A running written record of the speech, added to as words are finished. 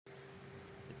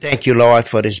Thank you, Lord,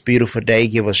 for this beautiful day.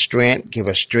 Give us strength. Give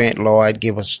us strength, Lord.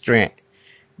 Give us strength.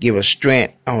 Give us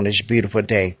strength on this beautiful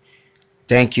day.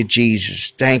 Thank you,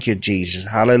 Jesus. Thank you, Jesus.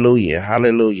 Hallelujah.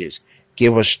 Hallelujah.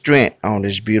 Give us strength on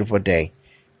this beautiful day.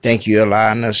 Thank you,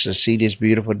 allowing us to see this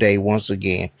beautiful day once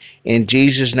again. In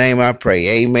Jesus' name I pray.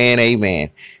 Amen. Amen.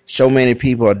 So many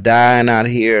people are dying out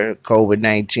here,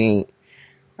 COVID-19.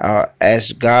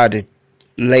 Ask God to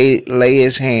lay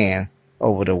his hand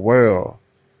over the world,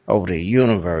 over the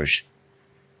universe.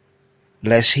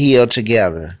 Let's heal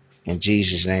together. In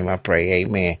Jesus' name I pray.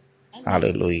 Amen.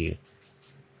 Hallelujah.